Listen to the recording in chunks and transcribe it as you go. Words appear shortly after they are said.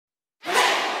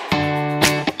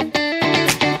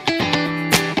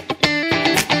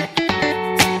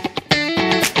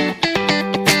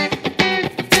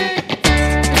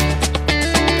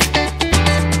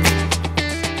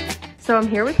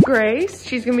Grace.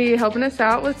 She's gonna be helping us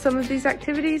out with some of these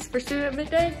activities for student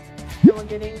midday. And we're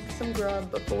getting some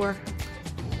grub before.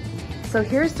 So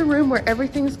here's the room where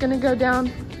everything's gonna go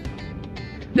down.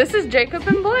 This is Jacob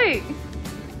and Blake.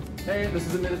 Hey, this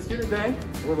is Admitted Student Day.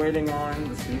 We're waiting on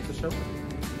the students to show up.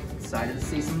 Excited to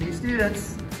see some new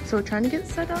students. So we're trying to get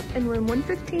set up in room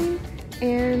 115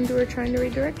 and we're trying to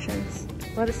read directions.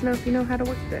 Let us know if you know how to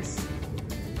work this.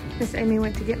 Miss Amy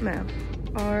went to get Mo,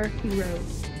 our hero.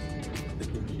 The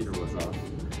computer was off.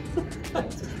 I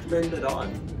just turned it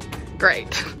on.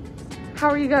 Great. How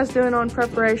are you guys doing on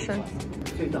preparation?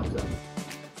 2 thumbs up.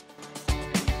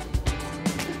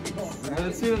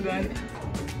 Admitted Student Day.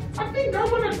 I think I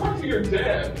want to talk to your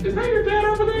dad. Is that your dad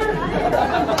over there?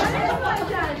 That is my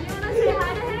dad. You want to say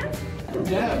hi to him?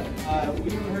 Deb,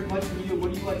 we haven't heard much from you.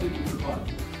 What do you like to do for fun?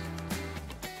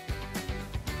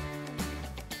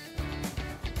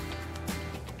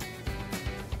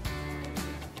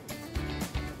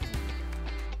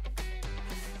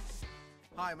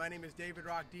 Hi, my name is David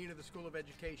Rock, Dean of the School of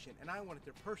Education, and I wanted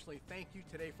to personally thank you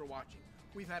today for watching.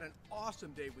 We've had an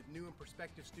awesome day with new and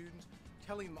prospective students,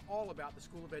 telling them all about the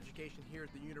School of Education here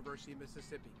at the University of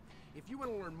Mississippi. If you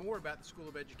want to learn more about the School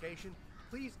of Education,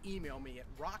 please email me at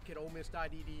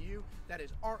rock@olemiss.edu. That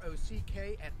is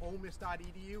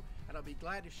ROCK@olemiss.edu, and I'll be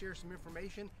glad to share some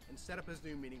information and set up a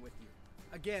Zoom meeting with you.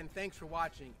 Again, thanks for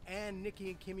watching, and Nikki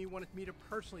and Kimmy wanted me to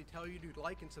personally tell you to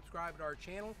like and subscribe to our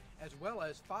channel, as well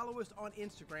as follow us on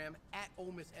Instagram at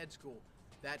Ole Miss Ed School.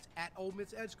 That's at Ole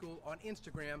Miss Ed School on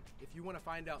Instagram if you want to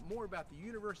find out more about the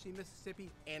University of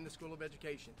Mississippi and the School of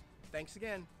Education. Thanks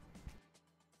again.